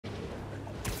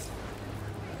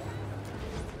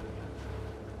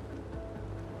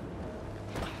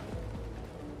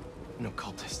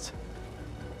cultists.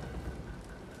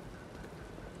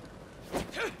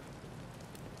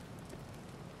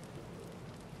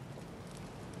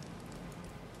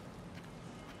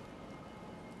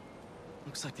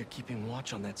 Looks like they're keeping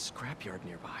watch on that scrapyard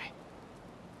nearby.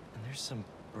 And there's some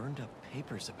burned up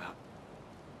papers about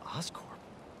Oscorp.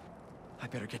 I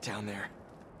better get down there.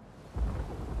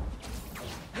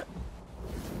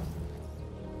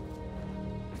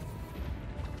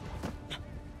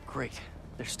 Great,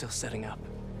 they're still setting up.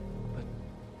 But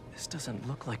this doesn't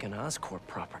look like an Oscorp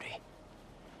property.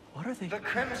 What are they— The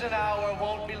Crimson Hour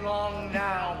won't be long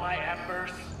now, my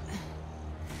embers.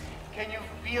 Can you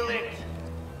feel it?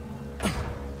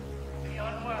 The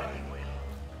unworthy will.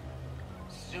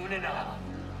 Soon enough.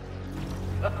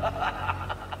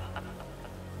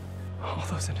 All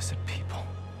those innocent people.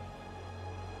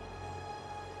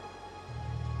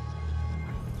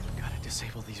 Gotta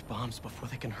disable these bombs before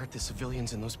they can hurt the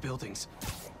civilians in those buildings.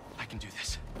 I can do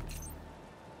this.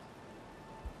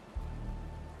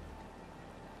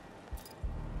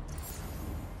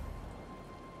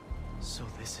 So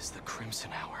this is the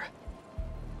Crimson Hour.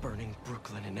 Burning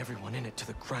Brooklyn and everyone in it to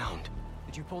the ground.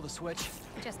 Did you pull the switch?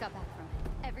 Just got back from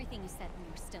it. Everything you said when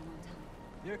you were still on time.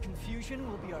 Your confusion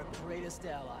will be our greatest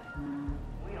ally.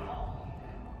 We all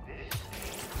needed this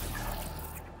thing.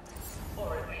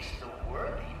 Or at least the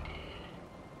worthy did.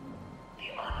 The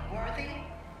unworthy?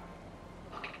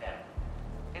 Look at them.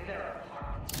 In their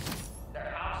apartments. Their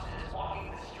houses,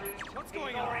 walking the streets. What's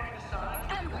going on? Ignoring the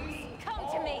signs. Embers, come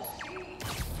to me!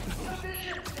 The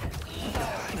vision.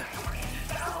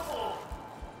 Infallible.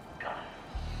 God,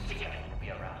 together to be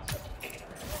around such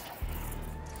ignorance.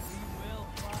 We will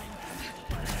find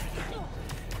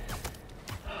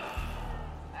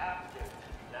After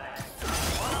tonight.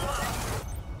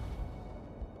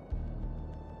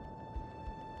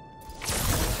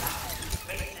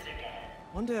 Face it again.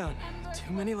 One down. Embers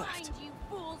Too many will left. find you,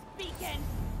 fool's beacon!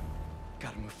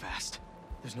 Gotta move fast.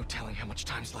 There's no telling how much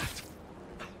time's left.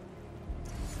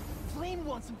 Flame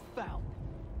wants him found.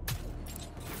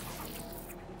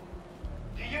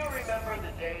 Do you remember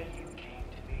the day you came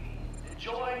to me to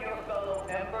join your fellow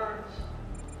members?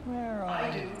 Where are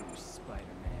I you, do.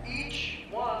 Spider-Man? Each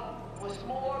one was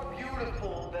more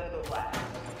beautiful than the last.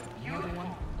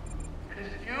 Beautiful.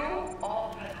 Because you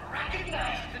all had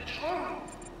recognized the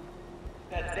truth.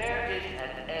 That there is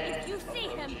an end. If you see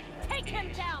him, take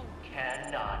him down!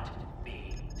 Cannot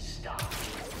be stopped.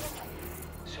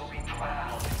 So be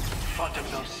proud in front of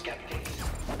those skeptics.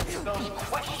 Those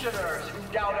questioners who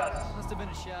doubt us. Must have been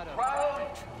a shadow.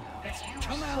 Proud that you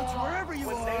Come out, saw wherever you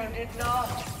when are. they did not.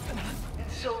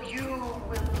 And so you will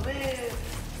live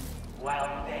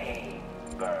while they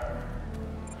burn.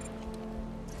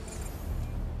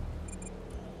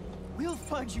 We'll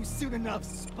find you soon enough,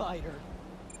 Spider.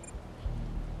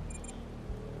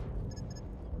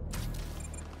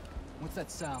 What's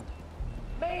that sound?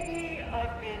 Maybe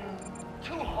I've been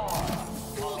too hard.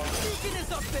 Beacon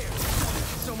is up there!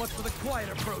 So much for the quiet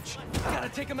approach. Gotta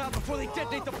take them out before they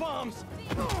detonate the bombs.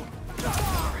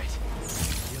 Alright.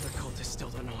 The other cultists still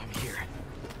don't know I'm here.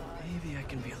 Maybe I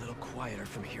can be a little quieter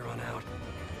from here on out.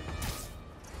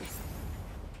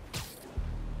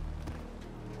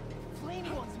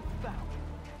 Flame wants him found.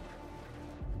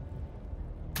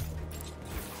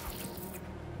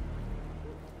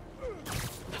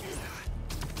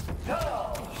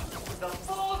 No! The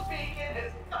fool's beacon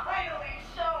has finally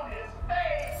shown his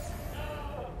face!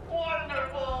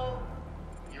 Wonderful!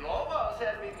 You almost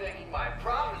had me thinking my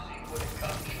prophecy would have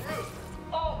come true.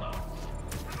 Almost.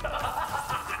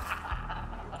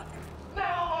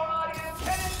 Now our audience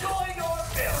can enjoy your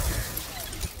film!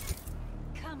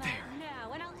 Come out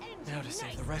now, and I'll end Now you to save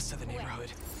nice the rest of the and quick.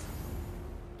 neighborhood.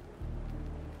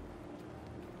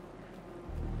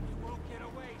 You won't get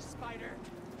away, Spider.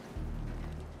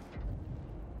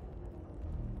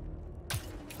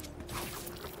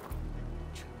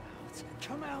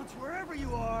 Come out, wherever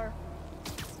you are.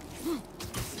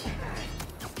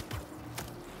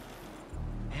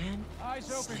 And Eyes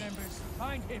open, sleep. Embers.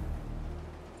 Find him.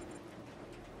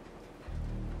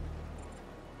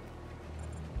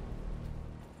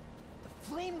 The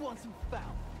flame wants him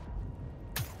found.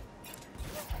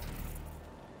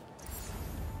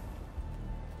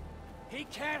 He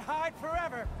can't hide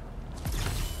forever.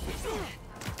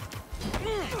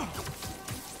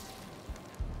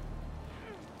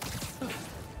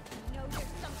 You know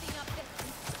there's something up there.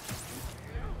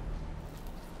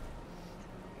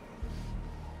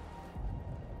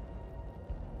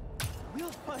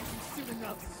 We'll find you soon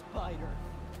enough, Spider.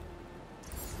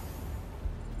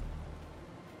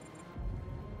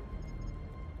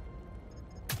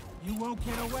 You won't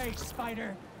get away,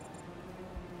 Spider.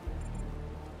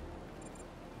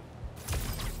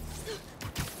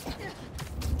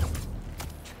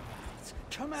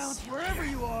 Wherever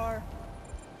you are.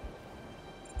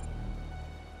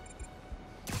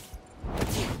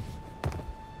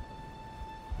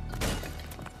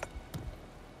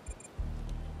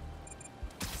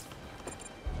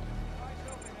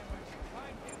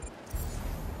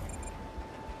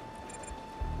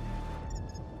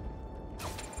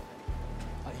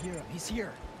 I hear him. He's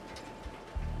here.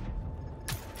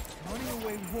 Running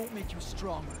away won't make you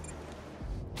stronger.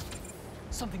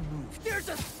 Something moved. There's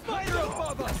a spider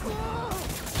above us!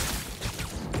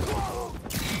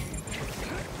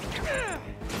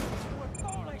 We're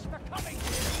foolish for coming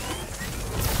here!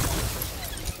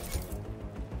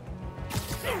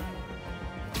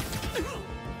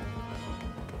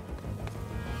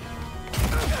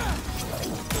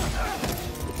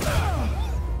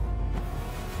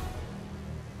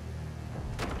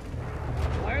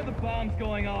 Why are the bombs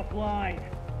going offline?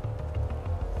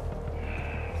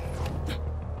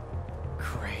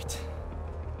 Great.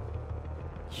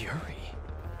 Yuri.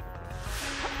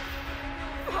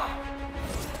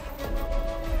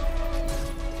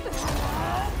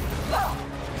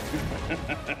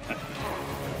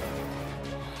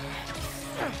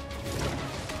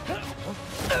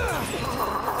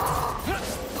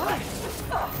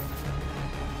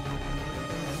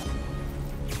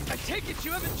 I take it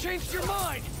you haven't changed your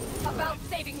mind! About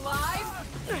saving lives?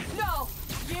 No!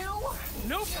 You?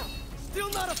 Nope! Still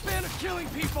not a fan of killing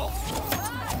people!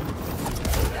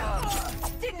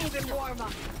 Didn't even warm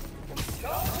up.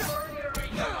 Don't worry, Yuri.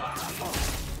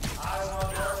 I will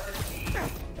work the team.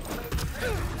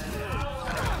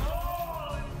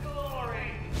 All in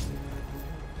glory.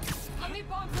 How many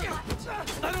bombs are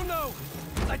left? I don't know!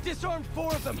 I disarmed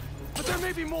 4 of them, but there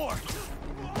may be more!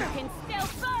 You can still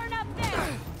burn up there!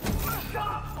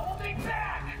 Stop holding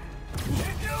back!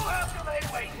 You do have to lay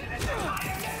waste to this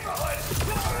entire neighborhood!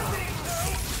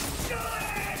 Do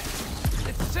it!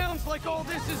 It sounds like all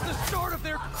this is the start of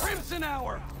their Crimson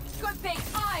Hour! Good thing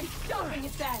I'm stopping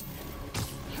it then.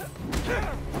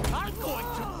 I'm going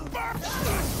to burn!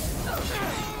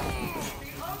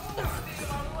 The unworthy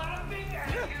are laughing at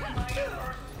you, my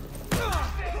first.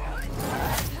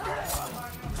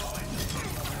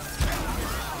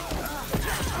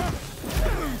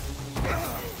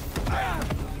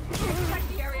 Checked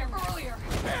the area earlier.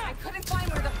 I couldn't find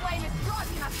where the flame is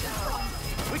broadcasting from.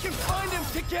 We can find him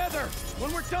together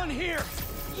when we're done here!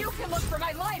 You can look for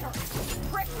my lighter.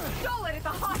 Rick stole it at the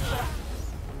hospital.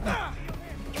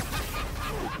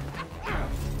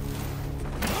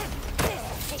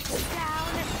 Take him down.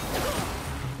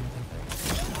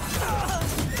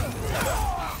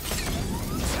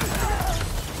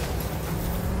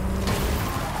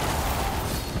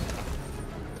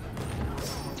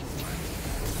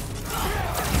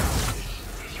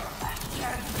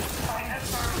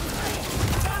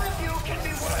 None of you can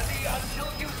be worthy until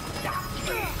you stop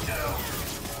me too!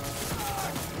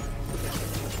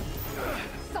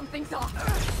 Something's off.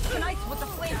 Tonight's what the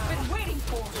flame's been waiting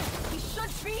for. He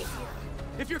should be here.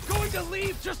 If you're going to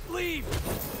leave, just leave!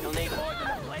 You'll need more than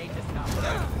a blade to stop.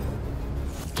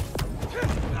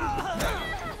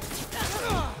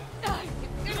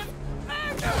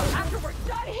 After we're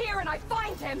done here and I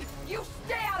find him, you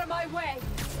stay out of my way.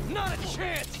 Not a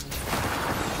chance!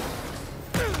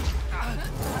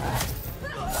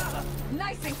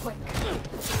 Nice and quick.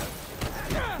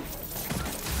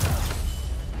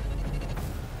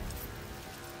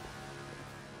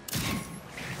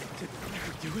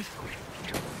 Did we do it?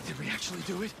 Did we actually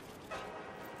do it?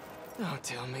 Don't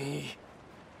tell me.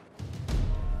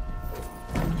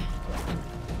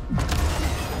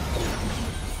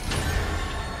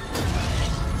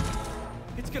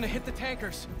 It's gonna hit the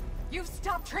tankers. You've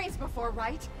stopped trains before,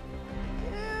 right?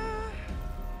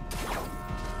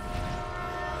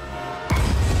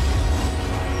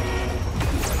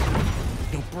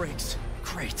 No brakes.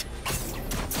 Great.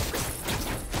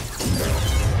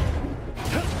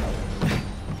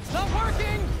 It's not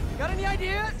working! Got any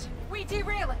ideas? We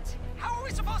derail it. How are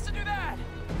we supposed to do that?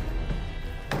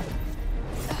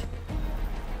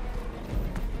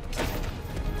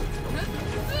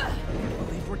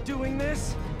 Believe we're doing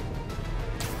this?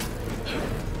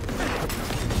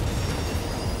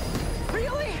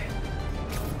 Really?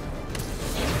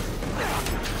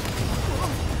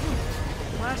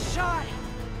 Last shot!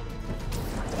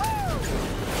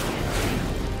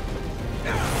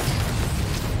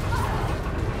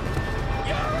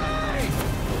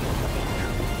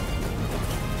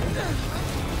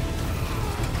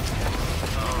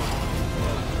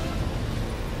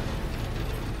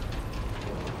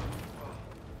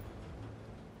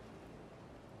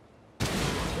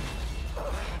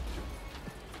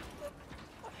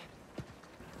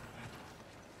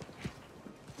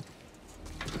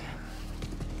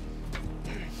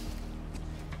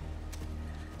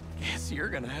 you're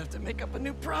gonna have to make up a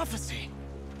new prophecy.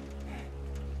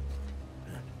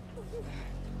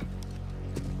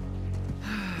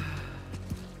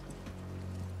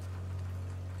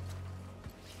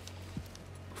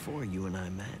 Before you and I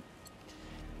met,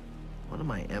 one of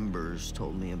my embers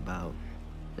told me about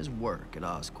his work at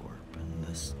Oscorp and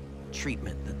this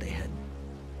treatment that they had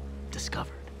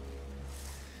discovered.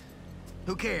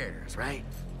 Who cares, right?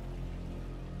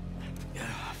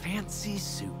 A fancy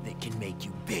suit that can make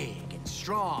you big and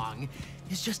strong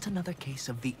is just another case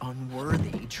of the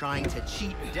unworthy trying to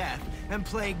cheat death and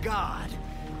play God.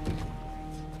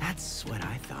 That's what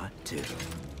I thought too.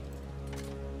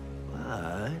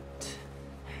 But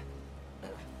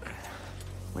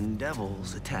when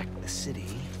devils attack the city,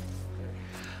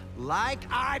 like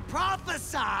I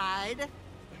prophesied,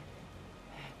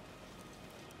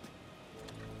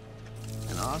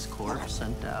 and Oscorp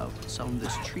sent out some of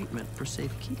this treatment for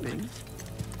safekeeping.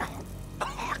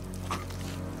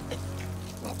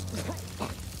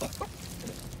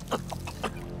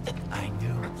 I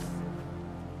knew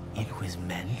it was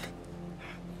meant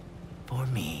for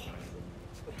me.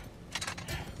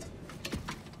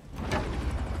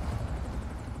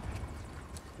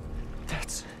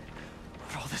 That's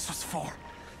what all this was for.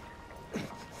 And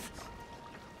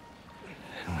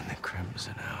when the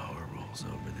Crimson Hour rolls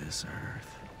over this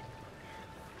earth,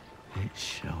 it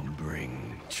shall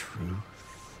bring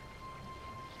truth,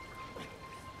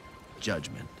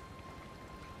 judgment,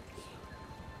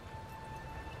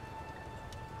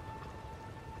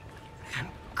 and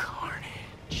carnage.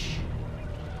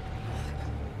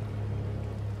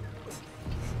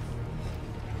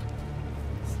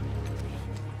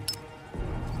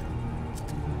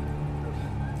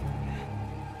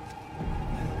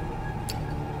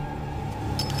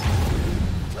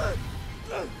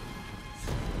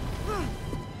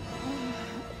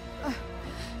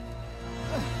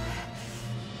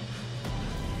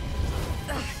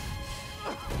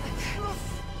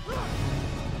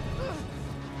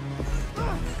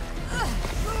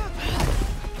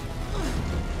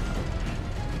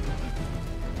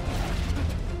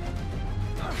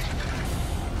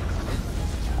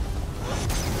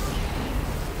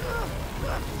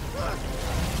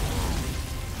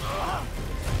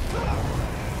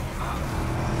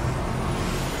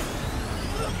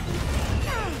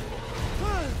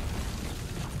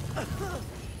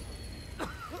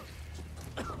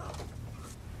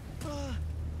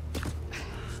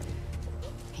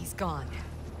 He's gone.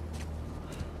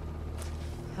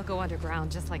 He'll go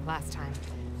underground just like last time.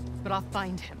 But I'll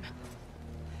find him.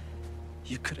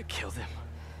 You could have killed him.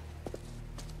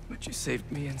 But you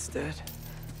saved me instead.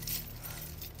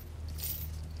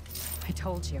 I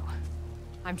told you.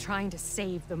 I'm trying to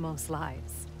save the most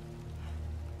lives.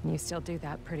 And you still do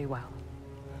that pretty well.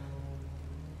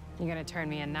 You gonna turn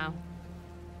me in now?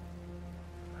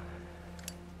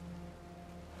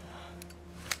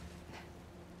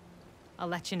 I'll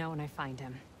let you know when I find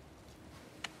him.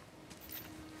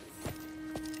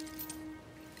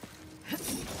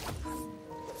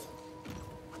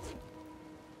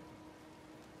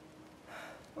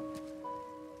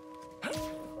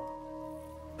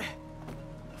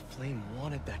 Flame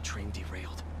wanted that train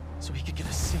derailed, so he could get a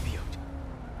symbiote.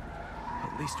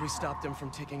 At least we stopped him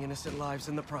from taking innocent lives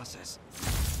in the process.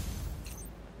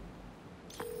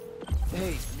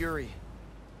 Hey, Yuri.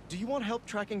 Do you want help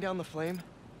tracking down the Flame?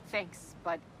 Thanks,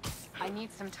 but I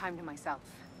need some time to myself.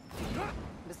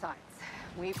 Besides,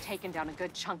 we've taken down a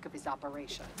good chunk of his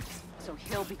operation, so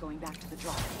he'll be going back to the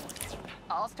drawing board.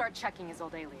 I'll start checking his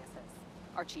old aliases.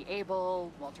 Archie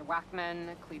Abel, Walter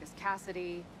Wackman, Cletus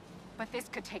Cassidy. But this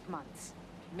could take months,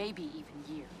 maybe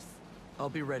even years. I'll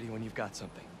be ready when you've got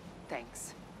something.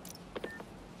 Thanks.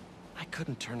 I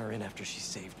couldn't turn her in after she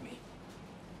saved me.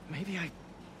 Maybe I